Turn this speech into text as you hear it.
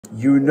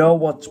You know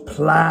what's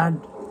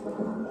planned?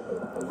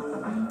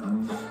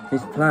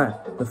 His plan,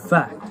 the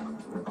fact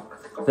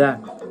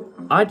that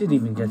I didn't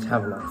even get to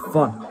have a lot of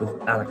fun with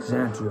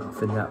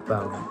Alexandrioff in that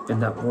battle, in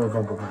that Royal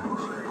Rumble match.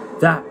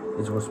 That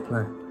is what's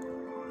planned.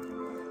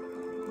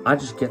 I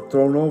just get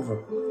thrown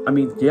over. I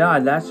mean, yeah, I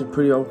lasted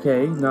pretty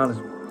okay, not as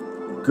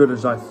good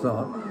as I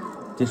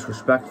thought.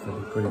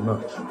 Disrespectfully, pretty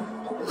much.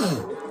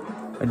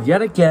 And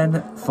yet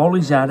again,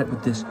 Foley's at it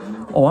with this,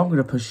 oh, I'm going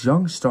to push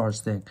young stars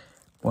thing.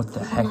 What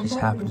the heck is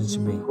happening to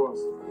me?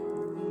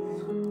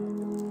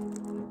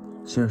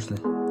 Seriously.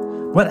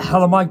 Where the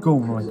hell am I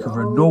going with my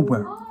career?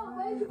 Nowhere.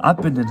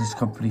 I've been in this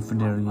company for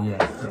nearly a year.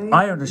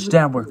 I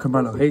understand where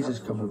Carmelo Hayes is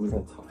coming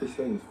from.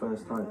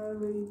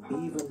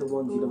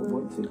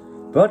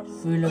 But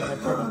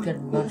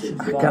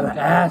I gotta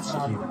ask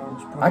you.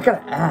 I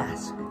gotta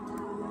ask.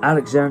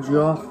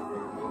 Alexandrioff.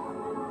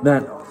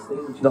 Man,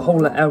 the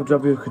whole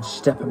LW could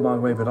step in my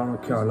way, but I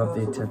don't care. I love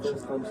the attention.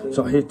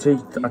 So here,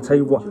 I tell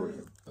you what.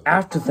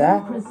 After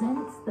that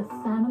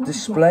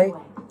display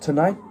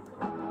tonight,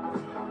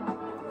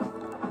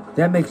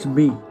 that makes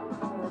me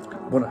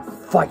want to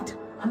fight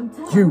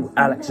you,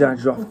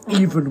 Alexandrioff,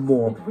 even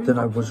more than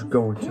I was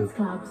going to.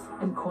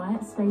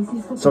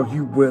 So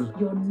you will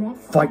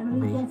fight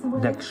me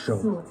next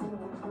show.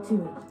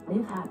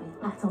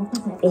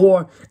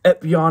 Or at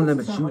Beyond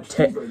Limits, you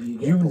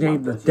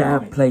name the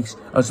damn place,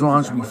 as long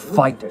as we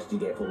fight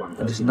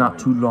and it's not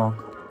too long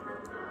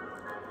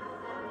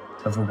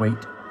of a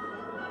wait.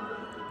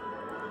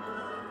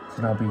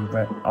 Then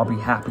I'll be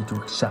happy to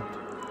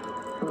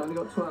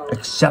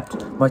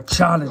accept my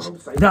challenge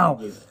now.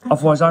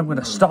 Otherwise, I'm going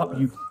to stop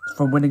you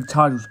from winning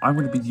titles. I'm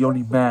going to be the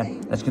only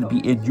man that's going to be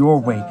in your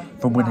way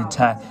from winning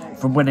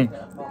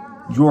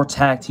your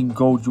tag team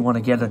gold you want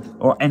to get,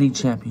 or any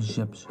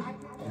championships.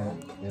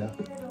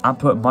 I'm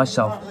putting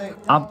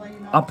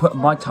I'm putting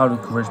my title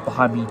careers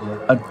behind me,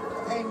 and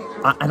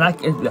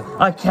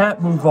I can't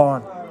move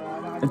on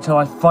until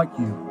I fight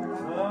you.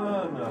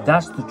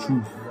 That's the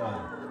truth.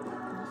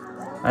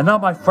 And now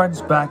my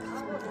friend's back.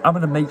 I'm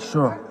going to make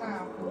sure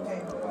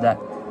that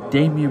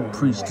Damian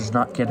Priest does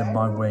not get in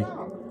my way,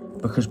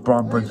 because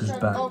Braun Breaker's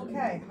back.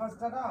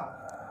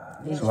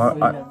 So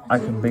I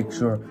can make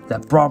sure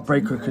that Braun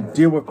Breaker can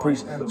deal with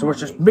Priest, so it's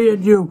just me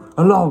and you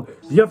alone.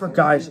 The other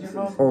guys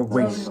are a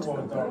waste.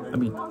 I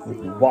mean,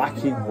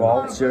 Joaquin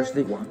Wall,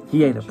 seriously,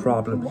 he ain't a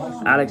problem.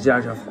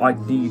 Alexandrioff, I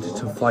need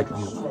to fight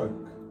you.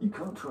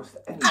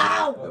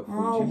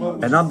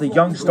 And I'm the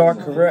young star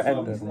career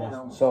ender,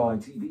 so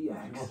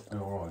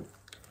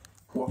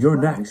you're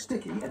next.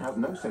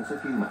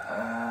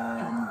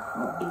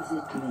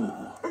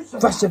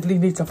 Aggressively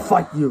need to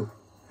fight you.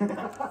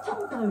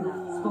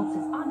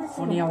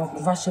 Funny how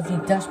aggressively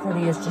desperate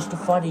he is just to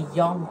fight a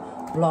young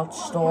blood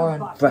star,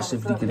 and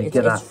aggressively gonna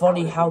get it's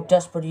funny how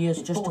desperate he is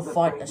just to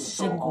fight a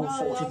singles,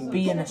 to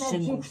be in a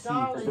singles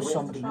feud with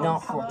somebody,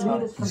 not for a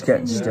title. He's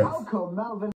getting stiff.